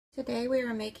Today we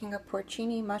are making a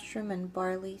porcini mushroom and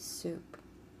barley soup.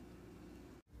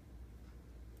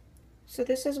 So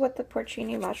this is what the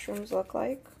porcini mushrooms look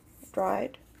like,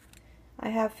 dried. I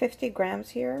have 50 grams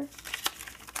here,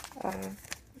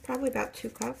 probably about 2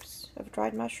 cups of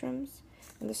dried mushrooms.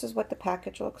 And this is what the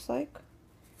package looks like.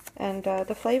 And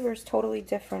the flavor is totally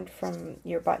different from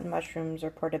your button mushrooms or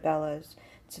portobellos.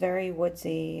 It's very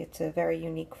woodsy, it's a very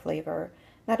unique flavor.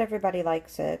 Not everybody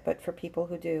likes it, but for people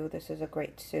who do, this is a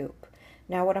great soup.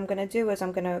 Now what I'm going to do is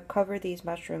I'm going to cover these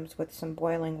mushrooms with some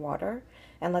boiling water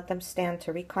and let them stand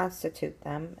to reconstitute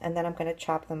them, and then I'm going to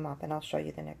chop them up and I'll show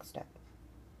you the next step.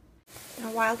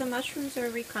 Now while the mushrooms are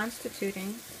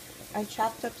reconstituting, I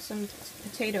chopped up some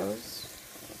potatoes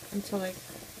into like,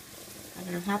 I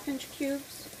don't know, half-inch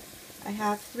cubes. I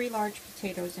have 3 large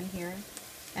potatoes in here,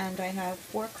 and I have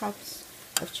 4 cups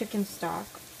of chicken stock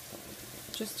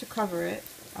just to cover it.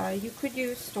 You could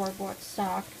use store-bought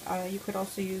stock. You could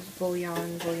also use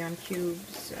bouillon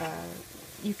cubes.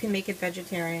 You can make it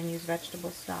vegetarian, use vegetable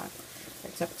stock.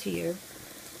 It's up to you.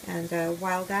 And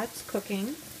while that's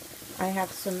cooking, I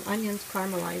have some onions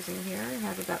caramelizing here. I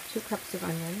have about 2 cups of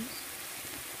onions.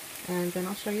 And then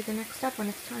I'll show you the next step when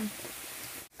it's time.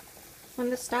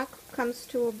 When the stock comes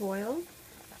to a boil,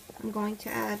 I'm going to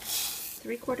add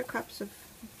 3/4 cups of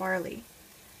barley.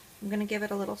 I'm going to give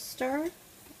it a little stir,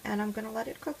 and I'm going to let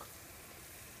it cook.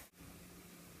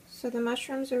 So the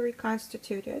mushrooms are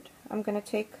reconstituted. I'm going to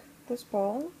take this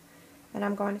bowl and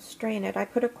I'm going to strain it. I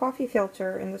put a coffee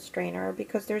filter in the strainer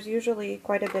because there's usually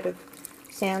quite a bit of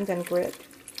sand and grit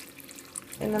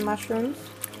in the mushrooms.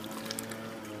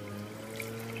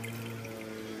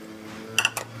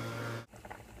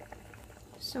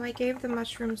 So I gave the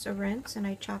mushrooms a rinse and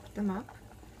I chopped them up.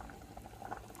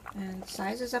 And the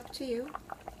size is up to you,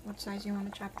 what size you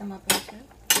want to chop them up into.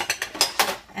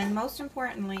 And most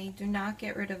importantly, do not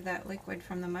get rid of that liquid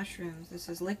from the mushrooms. This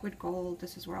is liquid gold.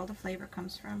 This is where all the flavor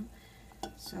comes from.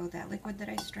 So that liquid that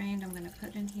I strained, I'm going to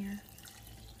put in here.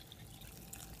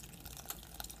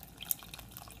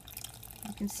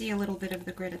 You can see a little bit of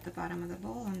the grit at the bottom of the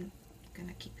bowl. I'm going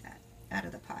to keep that out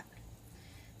of the pot.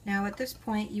 Now at this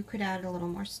point, you could add a little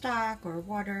more stock or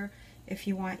water if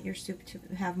you want your soup to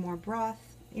have more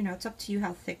broth. You know, it's up to you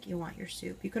how thick you want your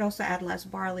soup. You could also add less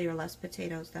barley or less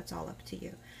potatoes. That's all up to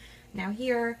you. Now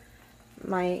here,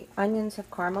 my onions have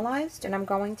caramelized, and I'm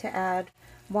going to add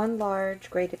 1 large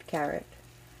grated carrot.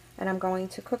 And I'm going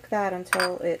to cook that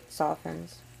until it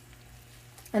softens.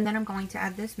 And then I'm going to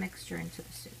add this mixture into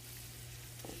the soup.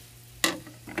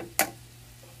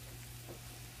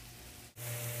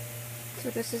 So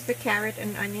this is the carrot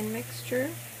and onion mixture.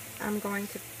 I'm going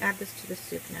to add this to the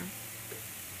soup now.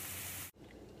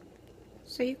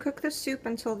 So you cook the soup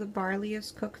until the barley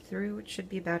is cooked through, which should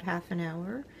be about half an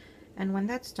hour. And when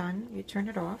that's done, you turn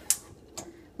it off.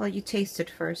 Well, you taste it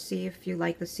first, see if you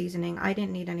like the seasoning. I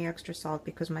didn't need any extra salt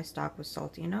because my stock was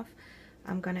salty enough.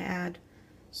 I'm going to add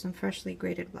some freshly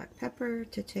grated black pepper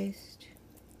to taste.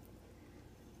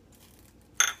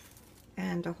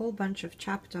 And a whole bunch of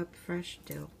chopped up fresh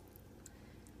dill.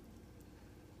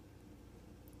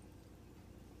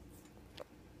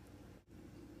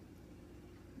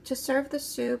 To serve the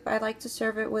soup, I like to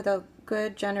serve it with a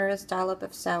good, generous dollop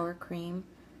of sour cream.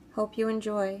 Hope you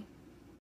enjoy.